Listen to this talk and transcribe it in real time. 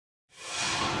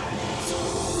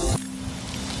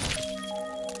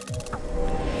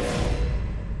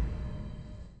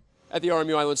At the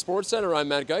RMU Island Sports Center, I'm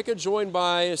Matt Geica, joined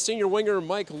by senior winger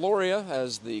Mike Louria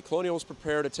as the Colonials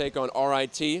prepare to take on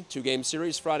RIT, two-game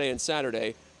series Friday and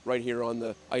Saturday, right here on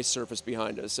the ice surface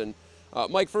behind us. And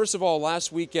Mike, first of all,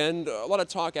 last weekend, a lot of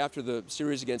talk after the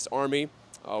series against Army,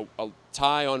 a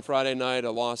tie on Friday night,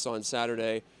 a loss on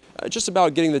Saturday, just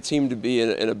about getting the team to be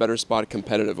in a better spot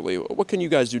competitively. What can you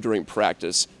guys do during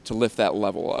practice to lift that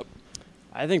level up?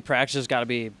 I think practice has got to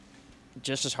be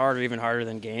just as hard or even harder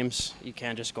than games. You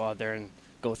can't just go out there and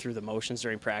go through the motions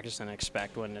during practice and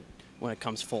expect when it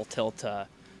comes full tilt to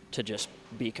just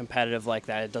be competitive like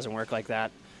that. It doesn't work like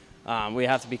that. We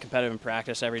have to be competitive in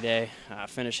practice every day,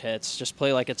 finish hits, just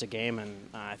play like it's a game, and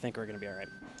I think we're going to be all right.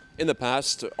 In the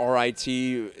past, RIT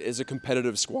is a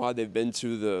competitive squad. They've been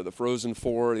to the Frozen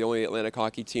Four, the only Atlantic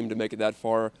hockey team to make it that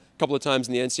far, a couple of times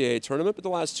in the NCAA tournament, but the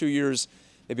last 2 years,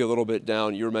 maybe a little bit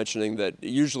down. You were mentioning that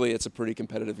usually it's a pretty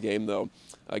competitive game, though,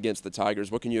 against the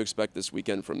Tigers. What can you expect this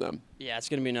weekend from them? Yeah, it's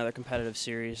going to be another competitive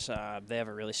series. They have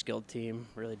a really skilled team,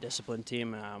 really disciplined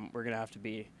team. We're going to have to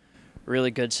be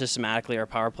really good systematically. Our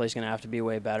power play is going to have to be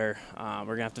way better. We're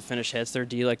going to have to finish hits. Their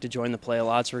D like to join the play a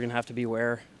lot, so we're going to have to be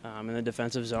aware in the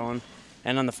defensive zone.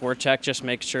 And on the forecheck, just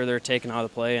make sure they're taking out of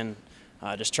the play and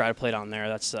just try to play down there.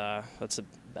 That's the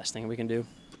best thing we can do.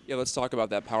 Yeah, let's talk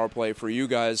about that power play for you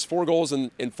guys. 4 goals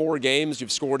in 4 games.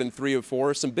 You've scored in 3 of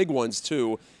 4. Some big ones,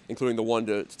 too, including the one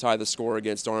to tie the score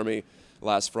against Army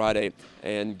last Friday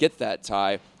and get that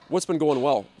tie. What's been going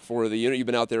well for the unit? You've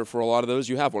been out there for a lot of those.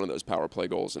 You have one of those power play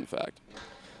goals, in fact.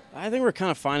 I think we're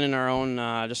kind of finding our own,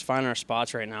 just finding our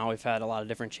spots right now. We've had a lot of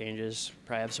different changes.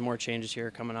 Probably have some more changes here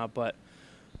coming up, but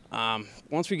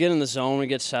once we get in the zone, we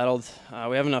get settled.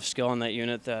 We have enough skill in that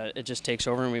unit that it just takes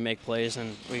over and we make plays,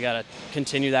 and we got to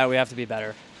continue that. We have to be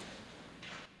better.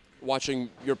 Watching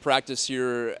your practice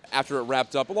here after it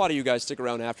wrapped up, a lot of you guys stick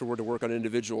around afterward to work on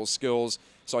individual skills.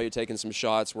 Saw you taking some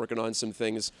shots, working on some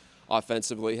things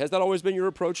offensively. Has that always been your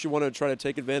approach? You want to try to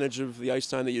take advantage of the ice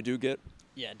time that you do get?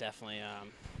 Yeah, definitely.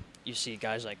 You see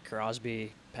guys like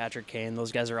Crosby, Patrick Kane,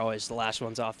 those guys are always the last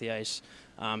ones off the ice.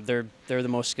 They're the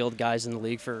most skilled guys in the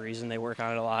league for a reason. They work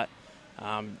on it a lot.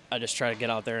 I just try to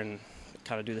get out there and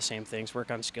kind of do the same things,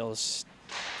 work on skills,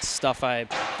 stuff I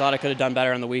thought I could have done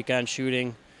better on the weekend,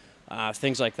 shooting,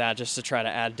 things like that, just to try to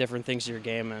add different things to your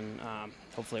game, and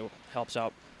hopefully it helps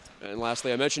out. And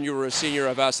lastly, I mentioned you were a senior.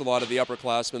 I've asked a lot of the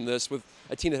upperclassmen this. With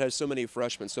a team that has so many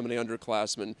freshmen, so many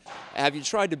underclassmen, have you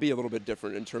tried to be a little bit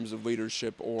different in terms of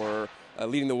leadership or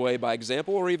leading the way by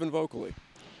example or even vocally?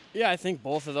 Yeah, I think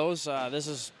both of those. This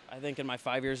is, I think in my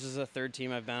 5 years, this is the 3rd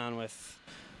team I've been on with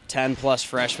 10+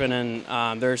 freshmen,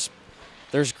 and there's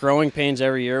growing pains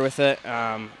every year with it.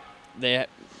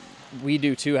 We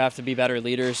do too have to be better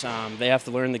leaders. They have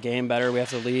to learn the game better. We have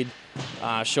to lead,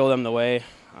 show them the way.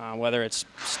 Whether it's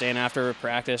staying after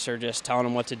practice or just telling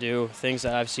them what to do, things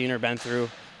that I've seen or been through.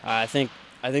 I think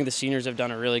the seniors have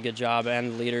done a really good job,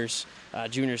 and leaders,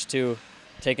 juniors too,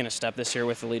 taking a step this year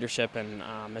with the leadership, and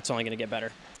it's only going to get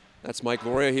better. That's Mike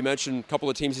Louria. He mentioned a couple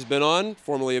of teams he's been on,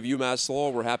 formerly of UMass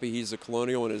Lowell. We're happy he's a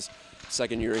Colonial in his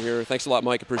 2nd year here. Thanks a lot,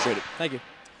 Mike. Appreciate it. Thank you.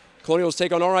 Colonials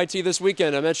take on RIT this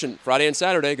weekend. I mentioned Friday and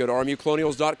Saturday. Go to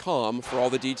rmucolonials.com for all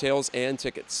the details and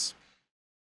tickets.